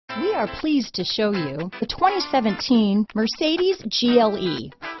We are pleased to show you the 2017 Mercedes GLE.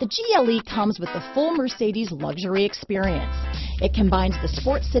 The GLE comes with the full Mercedes luxury experience. It combines the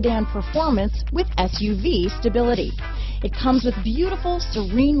sports sedan performance with SUV stability. It comes with beautiful,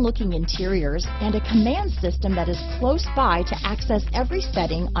 serene-looking interiors and a command system that is close by to access every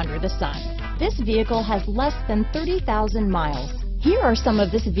setting under the sun. This vehicle has less than 30,000 miles. Here are some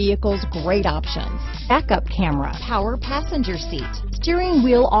of this vehicle's great options: backup camera, power passenger seat, steering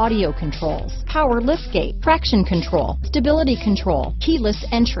wheel audio controls, power liftgate, traction control, stability control, keyless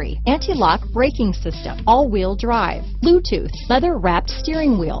entry, anti-lock braking system, all-wheel drive, Bluetooth, leather-wrapped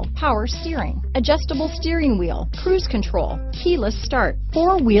steering wheel, power steering, adjustable steering wheel, cruise control, keyless start,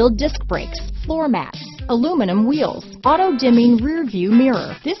 four-wheel disc brakes, floor mats, aluminum wheels, auto-dimming rear view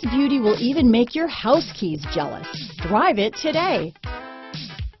mirror. This beauty will even make your house keys jealous. Drive it today.